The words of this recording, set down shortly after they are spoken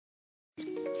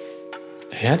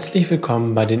Herzlich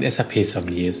willkommen bei den SAP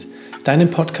Sommeliers, deinem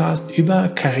Podcast über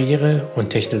Karriere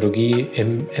und Technologie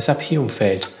im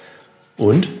SAP-Umfeld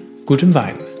und gutem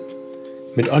Wein.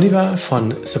 Mit Oliver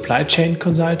von Supply Chain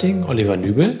Consulting, Oliver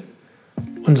Nübel,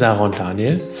 und Sarah und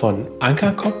Daniel von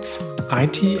Ankerkopf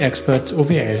IT Experts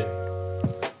OWL.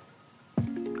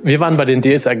 Wir waren bei den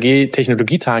DSAG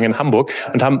Technologietagen in Hamburg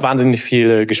und haben wahnsinnig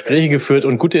viele Gespräche geführt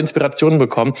und gute Inspirationen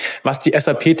bekommen, was die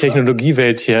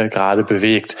SAP-Technologiewelt hier gerade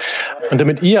bewegt. Und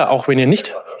damit ihr, auch wenn ihr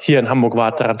nicht hier in Hamburg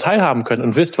wart, daran teilhaben könnt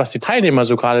und wisst, was die Teilnehmer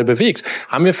so gerade bewegt,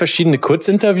 haben wir verschiedene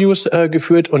Kurzinterviews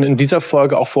geführt und in dieser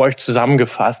Folge auch für euch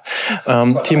zusammengefasst.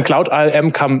 Team Cloud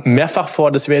ALM kam mehrfach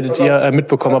vor, das werdet ihr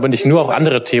mitbekommen, aber nicht nur, auch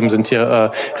andere Themen sind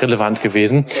hier relevant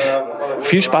gewesen.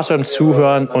 Viel Spaß beim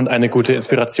Zuhören und eine gute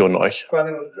Inspiration euch.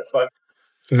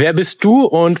 Wer bist du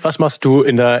und was machst du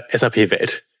in der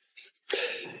SAP-Welt?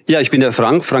 Ja, ich bin der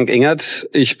Frank Engert.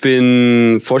 Ich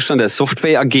bin Vorstand der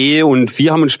Softway AG und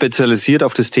wir haben uns spezialisiert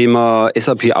auf das Thema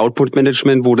SAP Output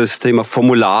Management, wo das Thema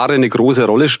Formulare eine große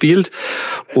Rolle spielt.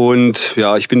 Und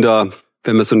ja, ich bin da,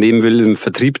 wenn man so nehmen will, im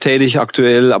Vertrieb tätig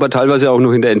aktuell, aber teilweise auch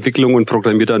noch in der Entwicklung und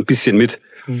programmiere da ein bisschen mit.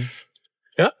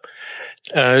 Ja.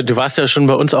 Du warst ja schon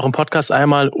bei uns auch im Podcast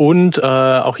einmal und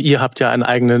auch ihr habt ja einen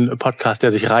eigenen Podcast,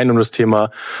 der sich rein um das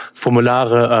Thema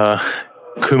Formulare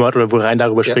kümmert oder wo rein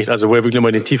darüber spricht, also wo er wirklich immer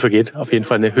in die Tiefe geht. Auf jeden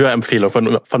Fall eine Hörempfehlung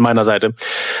von meiner Seite.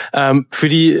 Für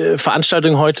die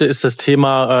Veranstaltung heute ist das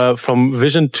Thema From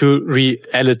Vision to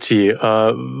Reality.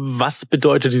 Was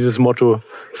bedeutet dieses Motto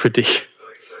für dich?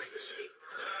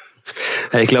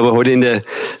 Ich glaube, heute in der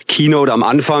Keynote am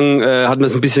Anfang hat man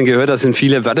es ein bisschen gehört, da sind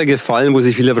viele Wörter gefallen, wo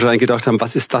sich viele wahrscheinlich gedacht haben,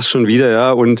 was ist das schon wieder?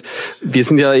 Ja, und wir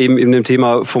sind ja eben in dem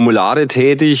Thema Formulare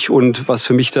tätig und was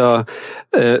für mich da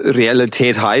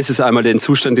Realität heißt, ist einmal den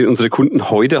Zustand, den unsere Kunden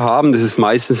heute haben. Das ist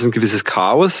meistens ein gewisses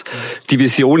Chaos. Die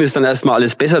Vision ist dann erstmal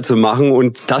alles besser zu machen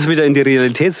und das wieder in die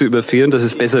Realität zu überführen, dass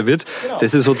es besser wird.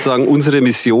 Das ist sozusagen unsere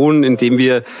Mission, indem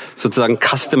wir sozusagen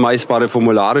customizebare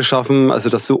Formulare schaffen, also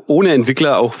dass du ohne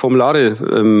Entwickler auch Formulare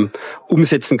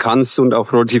umsetzen kannst und auch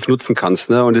produktiv nutzen kannst.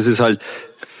 Ne? Und das ist halt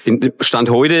Stand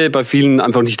heute bei vielen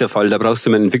einfach nicht der Fall. Da brauchst du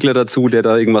einen Entwickler dazu, der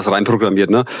da irgendwas reinprogrammiert.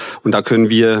 Ne? Und da können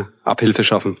wir Abhilfe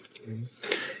schaffen.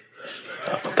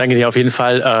 Danke dir auf jeden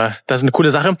Fall. Das ist eine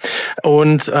coole Sache.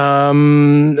 Und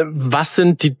was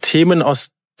sind die Themen aus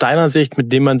deiner Sicht,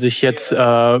 mit denen man sich jetzt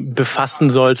befassen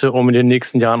sollte, um in den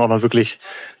nächsten Jahren auch noch wirklich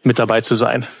mit dabei zu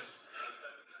sein?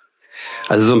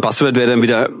 Also so ein Buzzword wäre dann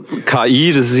wieder KI.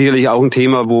 Das ist sicherlich auch ein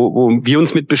Thema, wo wir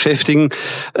uns mit beschäftigen.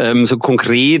 So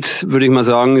konkret würde ich mal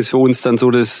sagen, ist für uns dann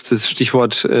so das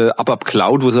Stichwort ABAP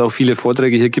Cloud, wo es auch viele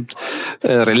Vorträge hier gibt,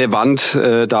 relevant,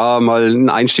 da mal einen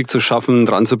Einstieg zu schaffen,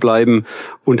 dran zu bleiben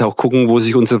und auch gucken, wo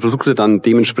sich unsere Produkte dann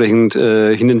dementsprechend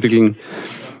hinentwickeln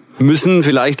müssen.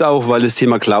 Vielleicht auch, weil das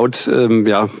Thema Cloud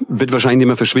wird wahrscheinlich nicht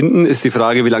mehr verschwinden. Ist die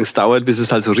Frage, wie lange es dauert, bis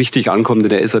es halt so richtig ankommt in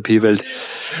der SAP-Welt.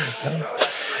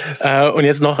 Und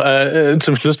jetzt noch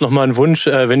zum Schluss noch mal ein Wunsch.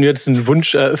 Wenn du jetzt einen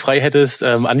Wunsch frei hättest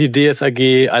an die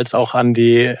DSAG als auch an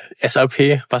die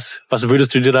SAP, was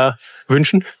würdest du dir da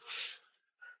wünschen?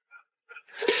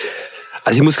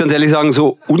 Also ich muss ganz ehrlich sagen,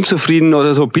 so unzufrieden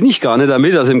oder so bin ich gar nicht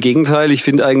damit. Also im Gegenteil, ich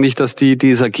finde eigentlich, dass die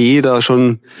DSAG da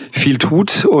schon viel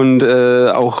tut und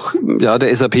auch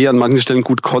der SAP an manchen Stellen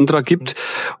gut Kontra gibt.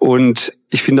 Und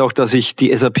ich finde auch, dass sich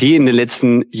die SAP in den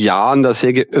letzten Jahren da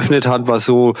sehr geöffnet hat, was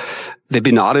so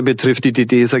Webinare betrifft, die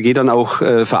DSAG dann auch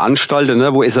veranstaltet,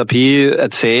 ne, wo SAP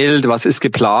erzählt, was ist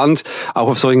geplant, auch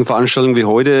auf solchen Veranstaltungen wie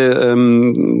heute.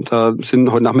 Da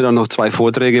sind heute Nachmittag noch 2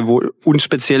 Vorträge, wo uns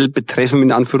speziell betreffen,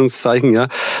 in Anführungszeichen, ja,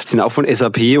 sind auch von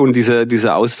SAP und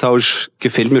dieser Austausch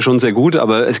gefällt mir schon sehr gut,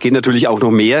 aber es geht natürlich auch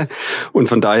noch mehr und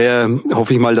von daher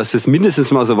hoffe ich mal, dass es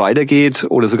mindestens mal so weitergeht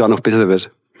oder sogar noch besser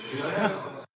wird.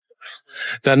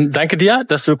 Dann danke dir,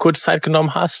 dass du kurz Zeit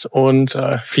genommen hast und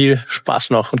viel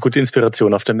Spaß noch und gute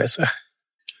Inspiration auf der Messe.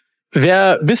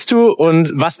 Wer bist du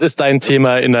und was ist dein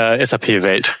Thema in der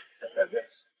SAP-Welt?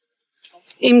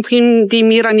 Ich bin die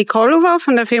Mira Nikolova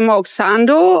von der Firma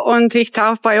Oxando und ich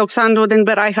darf bei Oxando den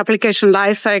Bereich Application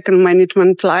Lifecycle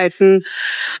Management leiten.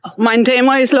 Mein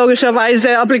Thema ist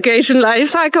logischerweise Application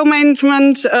Lifecycle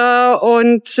Management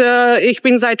und ich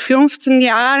bin seit 15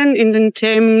 Jahren in den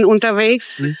Themen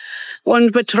unterwegs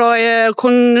und betreue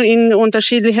Kunden in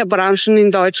unterschiedlicher Branchen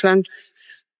in Deutschland.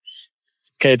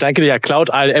 Okay, danke dir. Ja,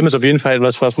 Cloud ALM ist auf jeden Fall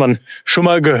etwas, was man schon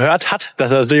mal gehört hat, dass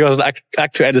das durchaus ein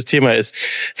aktuelles Thema ist.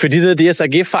 Für diese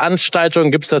DSAG-Veranstaltung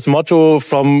gibt es das Motto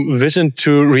From Vision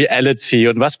to Reality.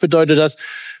 Und was bedeutet das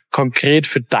konkret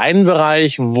für deinen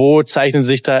Bereich? Wo zeichnen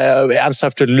sich da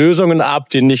ernsthafte Lösungen ab,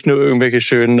 die nicht nur irgendwelche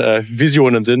schönen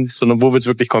Visionen sind, sondern wo wird es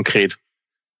wirklich konkret?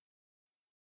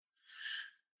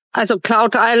 Also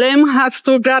Cloud ILM hast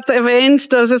du gerade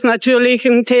erwähnt. Das ist natürlich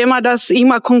ein Thema, das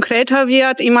immer konkreter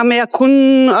wird. Immer mehr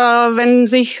Kunden wenden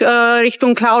sich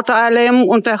Richtung Cloud ILM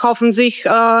und erhoffen sich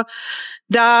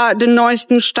da den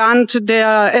neuesten Stand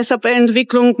der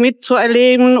SAP-Entwicklung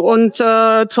mitzuerleben und zu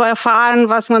erfahren,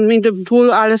 was man mit dem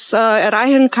Tool alles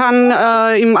erreichen kann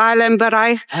im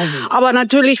ILM-Bereich. Aber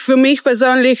natürlich für mich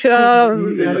persönlich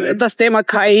das Thema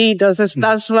KI, das ist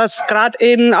das, was gerade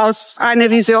eben aus einer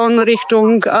Vision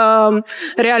Richtung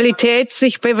Realität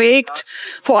sich bewegt.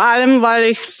 Vor allem, weil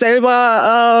ich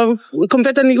selber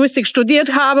Computerlinguistik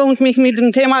studiert habe und mich mit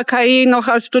dem Thema KI noch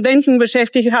als Studenten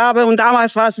beschäftigt habe. Und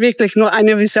damals war es wirklich nur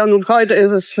eine Vision und heute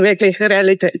ist es wirklich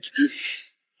Realität.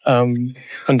 Und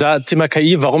da Thema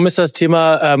KI, warum ist das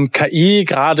Thema KI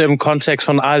gerade im Kontext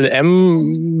von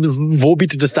ALM, wo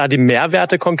bietet es da die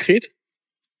Mehrwerte konkret?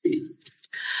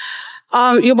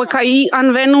 Über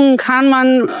KI-Anwendungen kann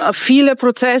man viele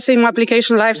Prozesse im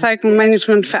Application Lifecycle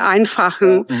Management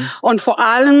vereinfachen und vor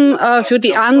allem für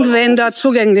die Anwender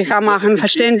zugänglicher machen,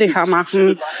 verständlicher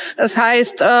machen. Das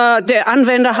heißt, der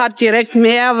Anwender hat direkt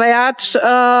Mehrwert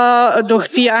durch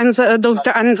den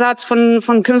Ansatz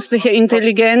von künstlicher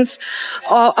Intelligenz.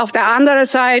 Auf der anderen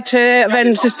Seite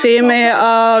werden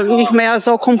Systeme nicht mehr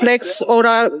so komplex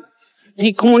oder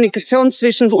die Kommunikation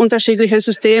zwischen unterschiedlichen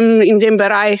Systemen in dem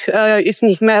Bereich ist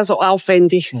nicht mehr so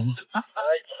aufwendig.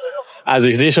 Also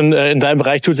ich sehe schon, in deinem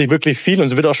Bereich tut sich wirklich viel und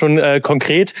es wird auch schon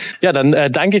konkret. Ja, dann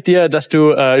danke ich dir, dass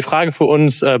du die Fragen für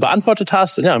uns beantwortet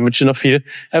hast. Und ja, wünsche dir noch viel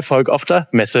Erfolg auf der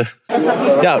Messe.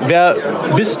 Ja, wer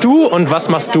bist du und was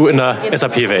machst du in der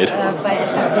SAP-Welt?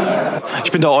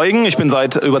 Ich bin der Eugen, ich bin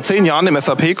seit über 10 Jahren im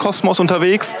SAP-Kosmos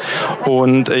unterwegs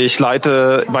und ich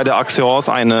leite bei der Axians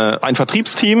ein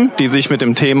Vertriebsteam, die sich mit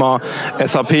dem Thema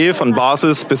SAP von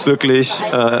Basis bis wirklich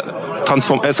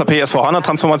SAP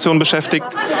S/4HANA-Transformation beschäftigt.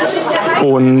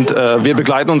 Und wir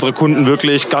begleiten unsere Kunden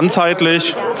wirklich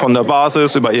ganzheitlich von der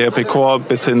Basis über ERP Core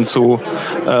bis hin zu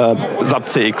SAP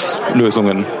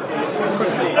CX-Lösungen.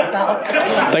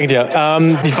 Danke dir.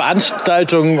 Die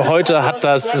Veranstaltung heute hat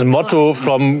das Motto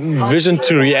From Vision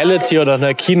to Reality oder in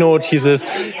der Keynote hieß es,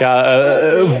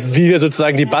 ja, wie wir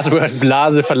sozusagen die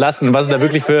Buzzword-Blase verlassen, was es da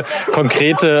wirklich für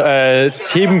konkrete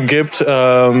Themen gibt in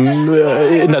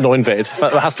der neuen Welt.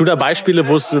 Hast du da Beispiele,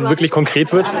 wo es wirklich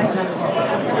konkret wird?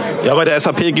 Ja, bei der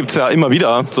SAP gibt's ja immer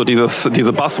wieder so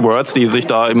diese Buzzwords, die sich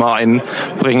da immer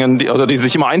einbringen, die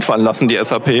sich immer einfallen lassen, die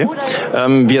SAP.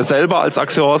 Wir selber als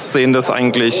Axians sehen das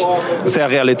eigentlich sehr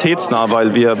realitätsnah,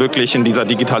 weil wir wirklich in dieser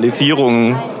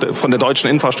Digitalisierung von der deutschen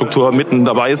Infrastruktur mitten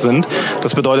dabei sind.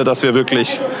 Das bedeutet, dass wir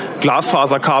wirklich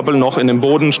Glasfaserkabel noch in den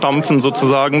Boden stampfen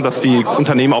sozusagen, dass die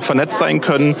Unternehmen auch vernetzt sein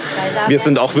können. Wir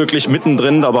sind auch wirklich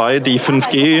mittendrin dabei, das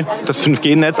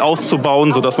 5G-Netz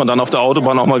auszubauen, sodass man dann auf der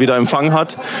Autobahn auch mal wieder Empfang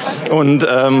hat. Und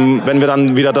wenn wir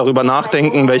dann wieder darüber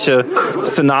nachdenken, welche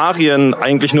Szenarien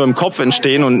eigentlich nur im Kopf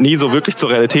entstehen und nie so wirklich zur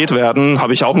Realität werden,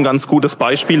 habe ich auch ein ganz gutes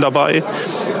Beispiel dabei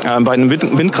bei einem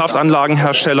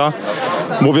Windkraftanlagenhersteller,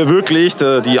 wo wir wirklich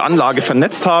die Anlage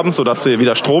vernetzt haben, sodass sie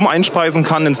wieder Strom einspeisen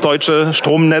kann ins deutsche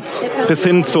Stromnetz, bis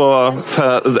hin zu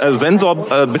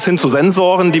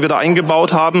Sensoren, die wir da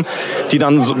eingebaut haben, die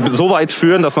dann so weit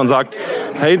führen, dass man sagt,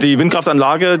 hey, die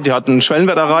Windkraftanlage, die hat einen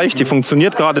Schwellenwert erreicht, die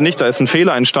funktioniert gerade nicht, da ist ein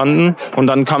Fehler entstanden, und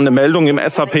dann kam eine Meldung im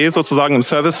SAP sozusagen, im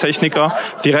Servicetechniker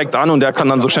direkt an, und der kann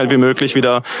dann sich so schnell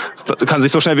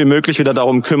wie möglich wieder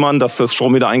darum kümmern, dass das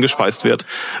Strom wieder eingespeist wird.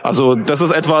 Also das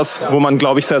ist etwas, wo man,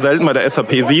 glaube ich, sehr selten bei der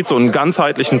SAP sieht, so einen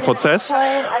ganzheitlichen Prozess,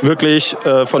 wirklich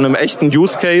von einem echten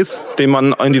Use Case, den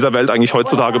man in dieser Welt eigentlich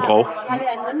heutzutage braucht.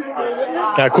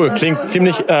 Ja, cool. Klingt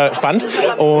ziemlich spannend.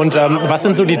 Und was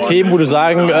sind so die Themen, wo du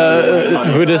sagen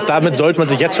würdest, damit sollte man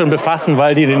sich jetzt schon befassen,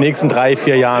 weil die in den nächsten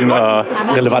 3-4 Jahren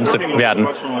relevant werden?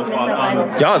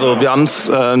 Ja, also wir haben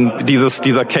es,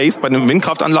 dieser Case bei den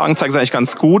Windkraftanlagen zeigt es eigentlich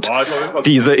ganz gut,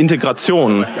 diese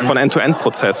Integration von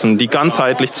End-to-End-Prozessen, die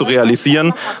ganzheitlich zu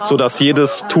realisieren, sodass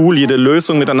jedes Tool, jede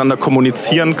Lösung miteinander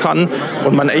kommunizieren kann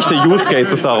und man echte Use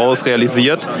Cases daraus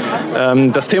realisiert.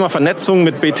 Das Thema Vernetzung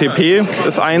mit BTP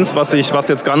ist eins, was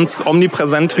jetzt ganz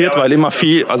omnipräsent wird, weil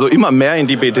immer mehr in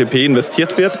die BTP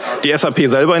investiert wird. Die SAP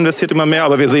selber investiert immer mehr,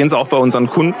 aber wir sehen es auch bei unseren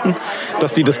Kunden,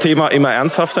 dass sie das Thema immer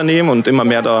ernsthafter nehmen und immer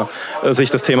mehr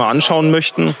sich das Thema anschauen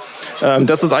möchten.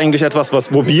 Das ist eigentlich etwas,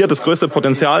 wo wir das größte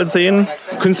Potenzial sehen.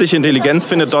 Künstliche Intelligenz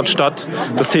findet dort statt,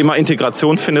 das Thema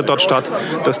Integration findet dort statt,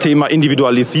 das Thema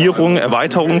Individualisierung,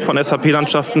 Erweiterung von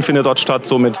SAP-Landschaften findet dort statt.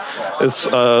 Somit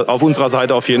ist auf unserer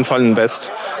Seite auf jeden Fall ein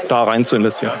Invest, da rein zu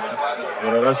investieren.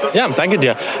 Ja, danke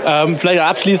dir. Vielleicht eine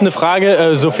abschließende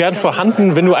Frage, sofern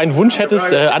vorhanden, wenn du einen Wunsch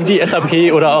hättest an die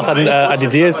SAP oder auch an die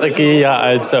DSAG ja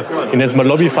als ich nenne es mal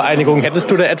Lobbyvereinigung,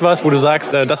 hättest du da etwas, wo du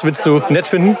sagst, das würdest du nett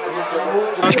finden?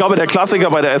 Ich glaube, der Klassiker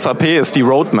bei der SAP ist die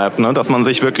Roadmap, ne? dass man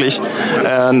wirklich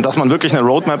eine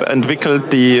Roadmap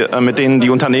entwickelt, mit denen die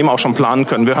Unternehmen auch schon planen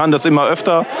können. Wir hören das immer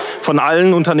öfter von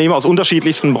allen Unternehmen aus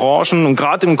unterschiedlichsten Branchen und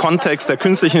gerade im Kontext der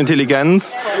künstlichen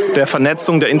Intelligenz, der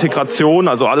Vernetzung, der Integration,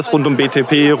 also alles rund um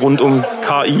BTP, rund um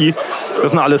KI,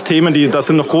 das sind alles Themen, das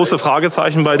sind noch große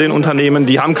Fragezeichen bei den Unternehmen.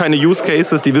 Die haben keine Use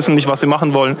Cases, die wissen nicht, was sie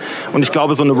machen wollen. Und ich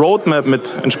glaube, so eine Roadmap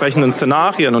mit entsprechenden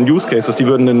Szenarien und Use Cases, die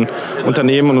würden den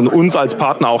Unternehmen und uns als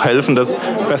Partner auch helfen, das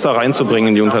besser reinzubringen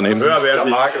in die Unternehmen. Ja,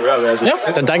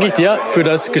 dann danke ich dir für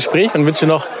das Gespräch und wünsche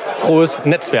noch frohes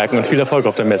Netzwerken und viel Erfolg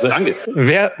auf der Messe. Danke.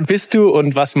 Wer bist du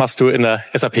und was machst du in der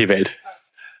SAP-Welt?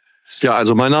 Ja,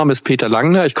 also mein Name ist Peter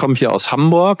Langner, ich komme hier aus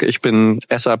Hamburg. Ich bin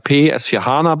SAP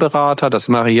S4HANA-Berater, das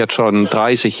mache ich jetzt schon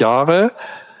 30 Jahre.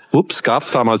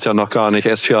 Gab's damals ja noch gar nicht,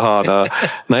 S4HANA.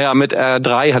 Naja, mit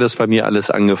R3 hat es bei mir alles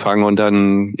angefangen und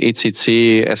dann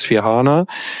ECC, S4HANA.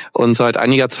 Und seit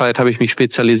einiger Zeit habe ich mich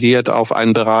spezialisiert auf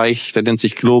einen Bereich, der nennt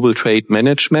sich Global Trade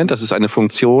Management. Das ist eine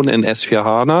Funktion in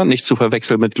S4HANA, nicht zu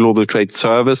verwechseln mit Global Trade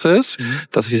Services.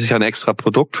 Das ist ja ein extra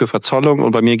Produkt für Verzollung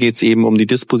und bei mir geht's eben um die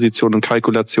Disposition und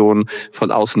Kalkulation von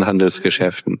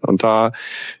Außenhandelsgeschäften. Und da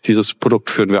dieses Produkt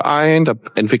führen wir ein, da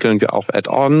entwickeln wir auch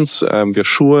Add-ons, wir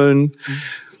schulen.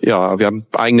 Ja, wir haben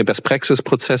eigene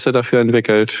Best-Praxis-Prozesse dafür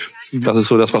entwickelt. Das ist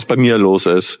so das, was bei mir los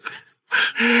ist.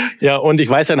 Ja, und ich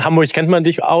weiß ja, in Hamburg kennt man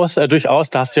dich durchaus.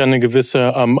 Da hast du ja eine gewisse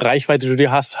Reichweite, die du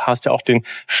dir hast. Hast ja auch den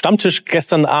Stammtisch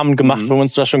gestern Abend gemacht, wo wir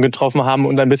uns da schon getroffen haben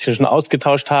und ein bisschen schon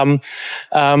ausgetauscht haben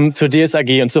zur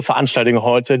DSAG und zur Veranstaltung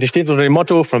heute. Die steht unter dem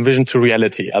Motto From Vision to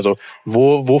Reality. Also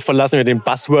wo verlassen wir den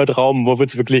Buzzword-Raum? Wo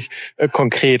wird's wirklich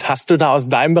konkret? Hast du da aus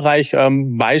deinem Bereich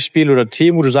Beispiele oder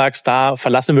Themen, wo du sagst, da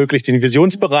verlassen wir wirklich den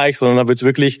Visionsbereich, sondern da wird's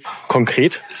wirklich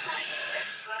konkret?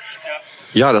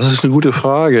 Ja, das ist eine gute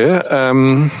Frage.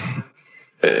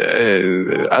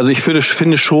 Also ich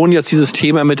finde schon jetzt dieses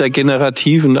Thema mit der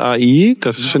generativen AI,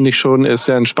 das finde ich schon ist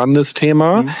ja ein spannendes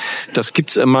Thema. Das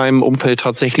gibt's in meinem Umfeld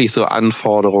tatsächlich so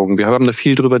Anforderungen. Wir haben da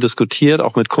viel drüber diskutiert,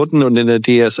 auch mit Kunden und in der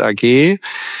DSAG.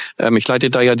 Ich leite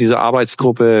da ja diese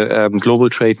Arbeitsgruppe Global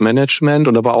Trade Management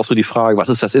und da war auch so die Frage, was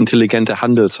ist das intelligente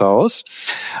Handelshaus?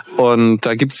 Und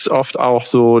da gibt's oft auch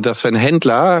so, dass wenn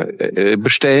Händler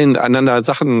bestellen, einander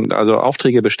Sachen, also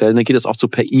Aufträge bestellen, dann geht es auch so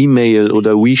per E-Mail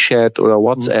oder WeChat oder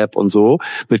WhatsApp und so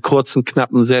mit kurzen,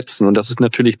 knappen Sätzen. Und das ist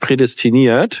natürlich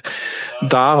prädestiniert,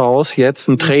 daraus jetzt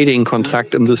einen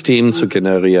Trading-Kontrakt im System zu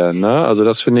generieren. Ne? Also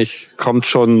das, finde ich, kommt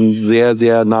schon sehr,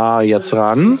 sehr nah jetzt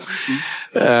ran.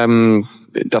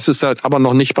 Das ist halt aber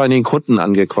noch nicht bei den Kunden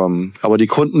angekommen. Aber die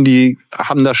Kunden, die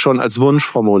haben das schon als Wunsch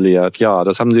formuliert. Ja,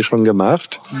 das haben sie schon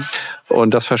gemacht.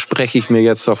 Und das verspreche ich mir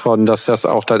jetzt davon, dass das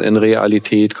auch dann in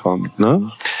Realität kommt.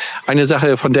 Ne? Eine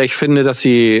Sache, von der ich finde, dass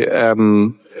sie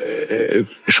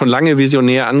schon lange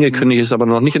visionär angekündigt ist, aber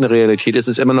noch nicht in der Realität ist,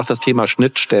 ist immer noch das Thema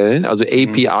Schnittstellen, also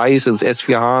APIs ins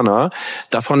S4HANA.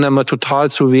 Davon haben wir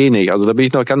total zu wenig. Also da bin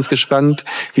ich noch ganz gespannt,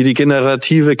 wie die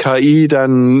generative KI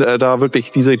dann da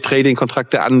wirklich diese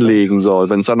Trading-Kontrakte anlegen soll,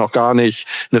 wenn es da noch gar nicht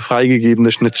eine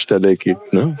freigegebene Schnittstelle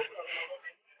gibt. Ne?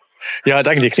 Ja,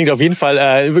 danke dir. Klingt auf jeden Fall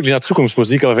wirklich nach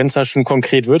Zukunftsmusik, aber wenn es da schon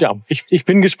konkret wird, ja, ich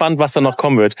bin gespannt, was da noch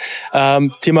kommen wird.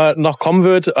 Thema noch kommen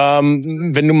wird,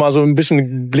 wenn du mal so ein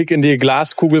bisschen Blick in die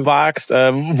Glaskugel wagst,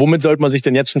 womit sollte man sich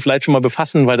denn jetzt vielleicht schon mal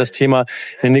befassen, weil das Thema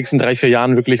in den nächsten 3-4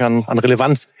 Jahren wirklich an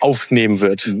Relevanz aufnehmen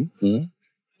wird?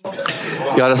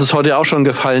 Ja, das ist heute auch schon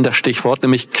gefallen, das Stichwort,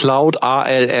 nämlich Cloud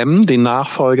ALM, den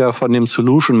Nachfolger von dem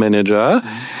Solution Manager.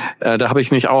 Da habe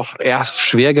ich mich auch erst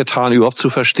schwer getan, überhaupt zu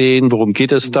verstehen, worum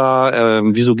geht es da,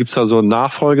 wieso gibt's da so ein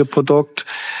Nachfolgeprodukt.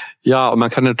 Ja, und man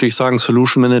kann natürlich sagen,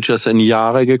 Solution Manager ist in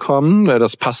Jahre gekommen.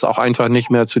 Das passt auch einfach nicht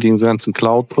mehr zu den ganzen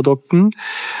Cloud-Produkten.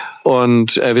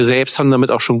 Und wir selbst haben damit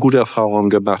auch schon gute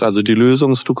Erfahrungen gemacht. Also die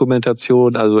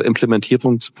Lösungsdokumentation, also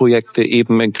Implementierungsprojekte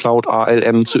eben in Cloud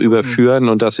ALM zu überführen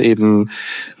und das eben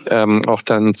auch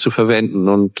dann zu verwenden.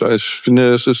 Und ich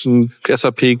finde, es ist ein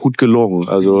SAP gut gelungen.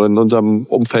 Also in unserem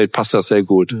Umfeld passt das sehr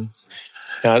gut.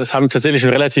 Ja, das haben tatsächlich schon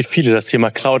relativ viele, das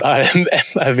Thema Cloud ALM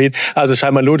erwähnt. Also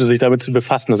scheinbar lohnt es sich damit zu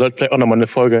befassen. Da sollte vielleicht auch nochmal eine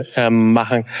Folge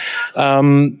machen.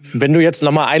 Wenn du jetzt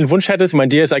nochmal einen Wunsch hättest, ich meine,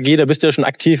 DSAG, da bist du ja schon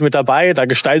aktiv mit dabei, da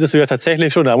gestaltest du ja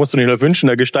tatsächlich schon, da musst du nicht nur wünschen,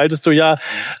 da gestaltest du ja.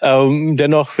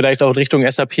 Dennoch vielleicht auch Richtung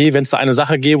SAP, wenn es da eine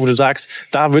Sache gäbe, wo du sagst,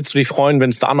 da würdest du dich freuen,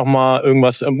 wenn es da nochmal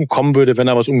irgendwas kommen würde, wenn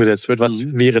da was umgesetzt wird. Was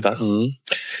wäre das?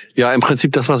 Ja, im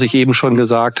Prinzip das, was ich eben schon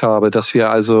gesagt habe, dass wir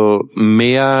also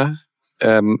mehr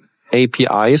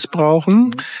APIs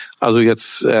brauchen. Also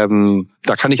jetzt, da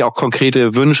kann ich auch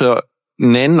konkrete Wünsche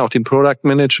nennen, auch dem Product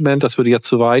Management, das würde jetzt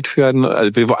zu weit führen.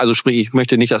 Also sprich, ich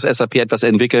möchte nicht, dass SAP etwas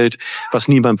entwickelt, was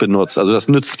niemand benutzt. Also das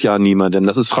nützt ja niemandem.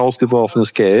 Das ist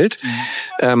rausgeworfenes Geld.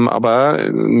 Aber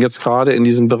jetzt gerade in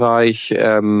diesem Bereich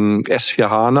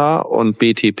S4HANA und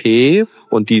BTP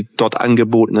und die dort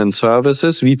angebotenen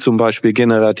Services, wie zum Beispiel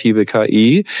generative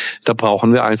KI, da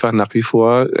brauchen wir einfach nach wie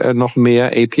vor noch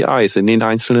mehr APIs in den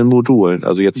einzelnen Modulen.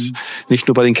 Also jetzt nicht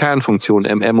nur bei den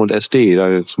Kernfunktionen MM und SD,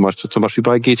 da zum Beispiel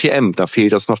bei GTM, da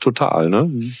fehlt das noch total, ne?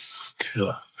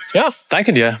 Ja,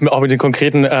 danke dir. Auch mit den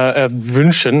konkreten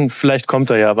Wünschen. Vielleicht kommt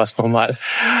da ja was nochmal.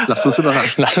 Lass uns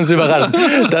überraschen.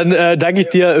 Dann danke ich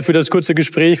dir für das kurze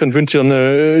Gespräch und wünsche dir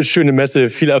eine schöne Messe,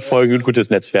 viel Erfolg und gutes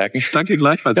Netzwerken. Danke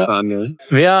gleichfalls, Daniel.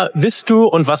 Wer bist du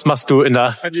und was machst du in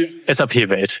der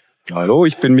SAP-Welt? Hallo,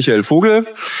 ich bin Michael Vogel.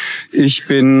 Ich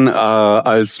bin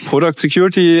als Product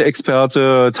Security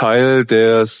Experte Teil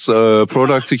des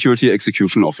Product Security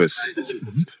Execution Office.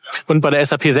 Und bei der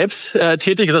SAP selbst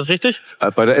tätig, ist das richtig?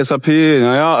 Bei der SAP,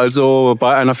 also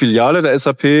bei einer Filiale der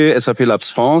SAP Labs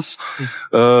France,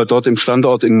 dort im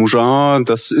Standort in Mougins,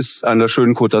 das ist an der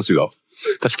schönen Côte d'Azur.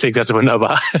 Das klingt ganz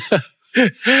wunderbar.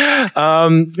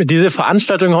 Diese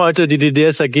Veranstaltung heute, die die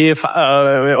DSAG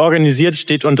organisiert,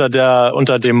 steht unter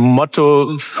dem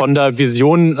Motto von der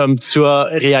Vision zur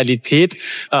Realität.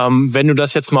 Wenn du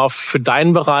das jetzt mal für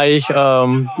deinen Bereich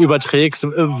überträgst,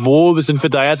 wo sind wir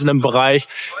da jetzt in einem Bereich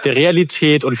der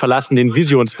Realität und verlassen den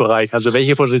Visionsbereich? Also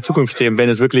welche von den Zukunftsthemen werden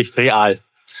jetzt wirklich real?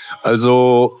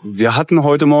 Also wir hatten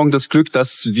heute Morgen das Glück,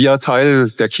 dass wir Teil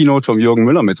der Keynote von Eugen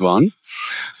Löwen mit waren.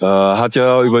 Hat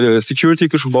ja über die Security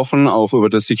gesprochen, auch über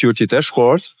das Security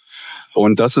Dashboard.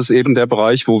 Und das ist eben der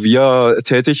Bereich, wo wir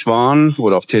tätig waren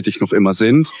oder auch tätig noch immer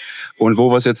sind und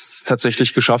wo wir es jetzt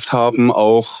tatsächlich geschafft haben,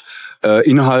 auch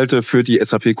Inhalte für die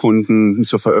SAP-Kunden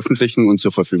zu veröffentlichen und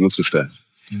zur Verfügung zu stellen.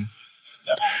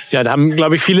 Ja, da haben,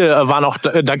 glaube ich, viele waren auch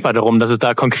dankbar darum, dass es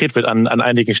da konkret wird an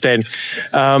einigen Stellen.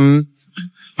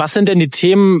 Was sind denn die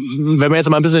Themen, wenn wir jetzt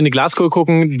mal ein bisschen in die Glaskugel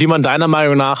gucken, die man deiner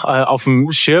Meinung nach auf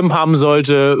dem Schirm haben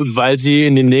sollte, weil sie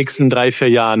in den nächsten 3-4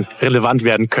 Jahren relevant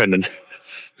werden können?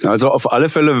 Also auf alle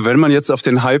Fälle, wenn man jetzt auf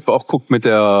den Hype auch guckt mit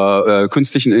der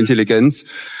künstlichen Intelligenz,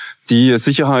 die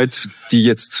Sicherheit, die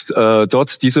jetzt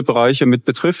dort diese Bereiche mit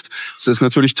betrifft, es ist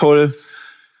natürlich toll,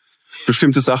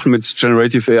 bestimmte Sachen mit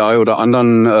Generative AI oder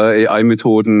anderen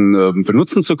AI-Methoden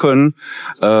benutzen zu können.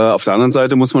 Auf der anderen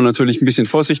Seite muss man natürlich ein bisschen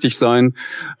vorsichtig sein,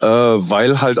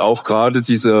 weil halt auch gerade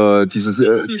die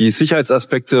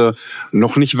Sicherheitsaspekte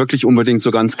noch nicht wirklich unbedingt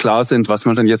so ganz klar sind, was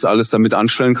man dann jetzt alles damit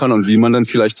anstellen kann und wie man dann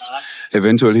vielleicht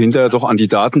eventuell hinterher doch an die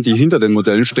Daten, die hinter den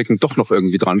Modellen stecken, doch noch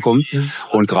irgendwie drankommt.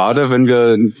 Und gerade wenn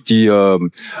wir diese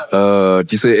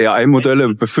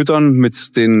AI-Modelle befüttern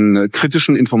mit den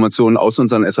kritischen Informationen aus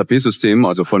unseren SAP-Systemen,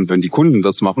 also wenn die Kunden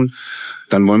das machen,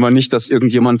 dann wollen wir nicht, dass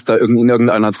irgendjemand da in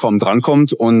irgendeiner Form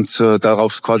drankommt und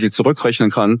darauf quasi zurückrechnen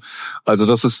kann. Also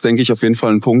das ist, denke ich, auf jeden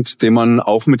Fall ein Punkt, den man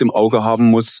auch mit im Auge haben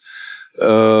muss,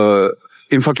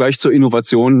 im Vergleich zur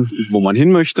Innovation, wo man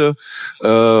hin möchte,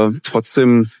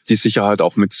 trotzdem die Sicherheit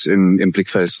auch mit im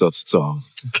Blickfeld dort zu haben.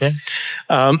 Okay.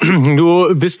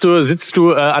 Sitzt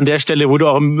du an der Stelle, wo du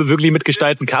auch wirklich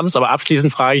mitgestalten kannst. Aber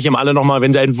abschließend frage ich alle nochmal,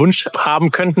 wenn sie einen Wunsch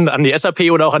haben könnten an die SAP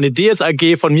oder auch an die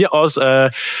DSAG von mir aus,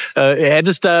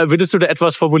 würdest du da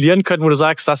etwas formulieren können, wo du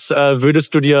sagst, das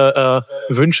würdest du dir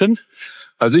wünschen?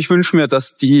 Also ich wünsche mir,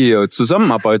 dass die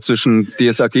Zusammenarbeit zwischen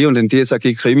DSAG und den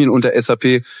DSAG-Gremien und der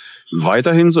SAP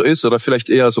weiterhin so ist oder vielleicht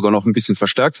eher sogar noch ein bisschen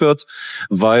verstärkt wird,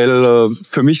 weil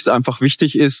für mich es einfach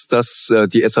wichtig ist, dass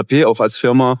die SAP auch als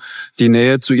Firma die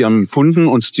Nähe zu ihren Kunden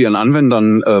und zu ihren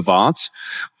Anwendern wahrt.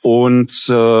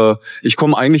 Und ich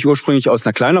komme eigentlich ursprünglich aus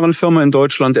einer kleineren Firma in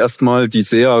Deutschland erstmal, die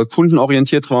sehr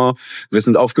kundenorientiert war. Wir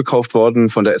sind aufgekauft worden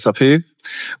von der SAP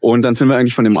und dann sind wir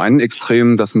eigentlich von dem einen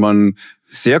Extrem, dass man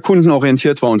sehr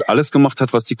kundenorientiert war und alles gemacht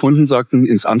hat, was die Kunden sagten,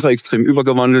 ins andere Extrem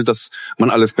übergewandelt, dass man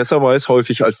alles besser weiß,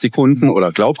 häufig als die Kunden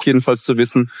oder glaubt jedenfalls zu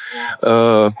wissen.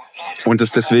 Und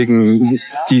dass deswegen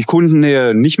die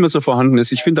Kundennähe nicht mehr so vorhanden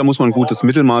ist. Ich finde, da muss man ein gutes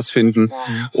Mittelmaß finden.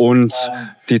 Und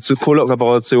die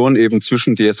Kollaboration eben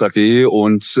zwischen DSAG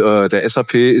und der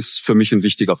SAP ist für mich ein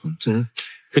wichtiger Punkt.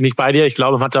 Bin ich bei dir. Ich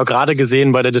glaube, man hat auch gerade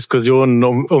gesehen bei der Diskussion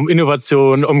um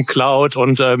Innovation, um Cloud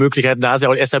und Möglichkeiten. Da ist ja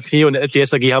auch SAP und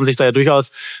DSAG haben sich da ja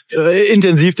durchaus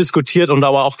intensiv diskutiert und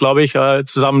aber auch, glaube ich,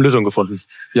 zusammen Lösungen gefunden.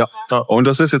 Ja, und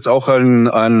das ist jetzt auch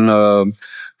ein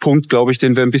Punkt, glaube ich,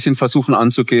 den wir ein bisschen versuchen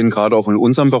anzugehen, gerade auch in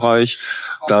unserem Bereich,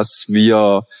 dass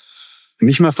wir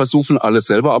nicht mehr versuchen, alles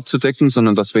selber abzudecken,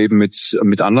 sondern dass wir eben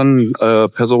mit anderen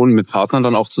Personen, mit Partnern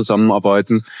dann auch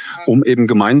zusammenarbeiten, um eben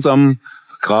gemeinsam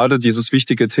gerade dieses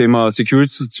wichtige Thema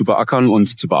Security zu beackern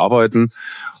und zu bearbeiten.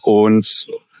 Und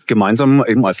gemeinsam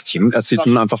eben als Team erzielt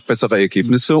man einfach bessere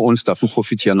Ergebnisse und davon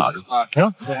profitieren alle.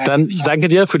 Ja, dann danke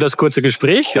dir für das kurze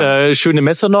Gespräch. Schöne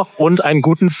Messe noch und einen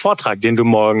guten Vortrag, den du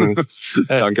morgen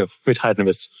danke. mithalten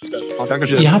wirst.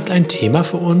 Dankeschön. Ihr habt ein Thema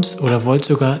für uns oder wollt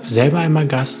sogar selber einmal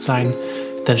Gast sein,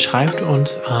 dann schreibt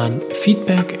uns an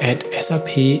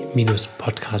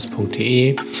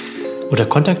feedback@sap-podcast.de oder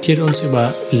kontaktiert uns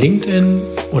über LinkedIn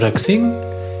oder Xing.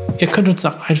 Ihr könnt uns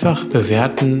auch einfach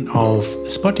bewerten auf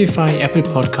Spotify, Apple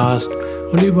Podcast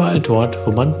und überall dort,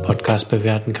 wo man Podcast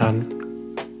bewerten kann.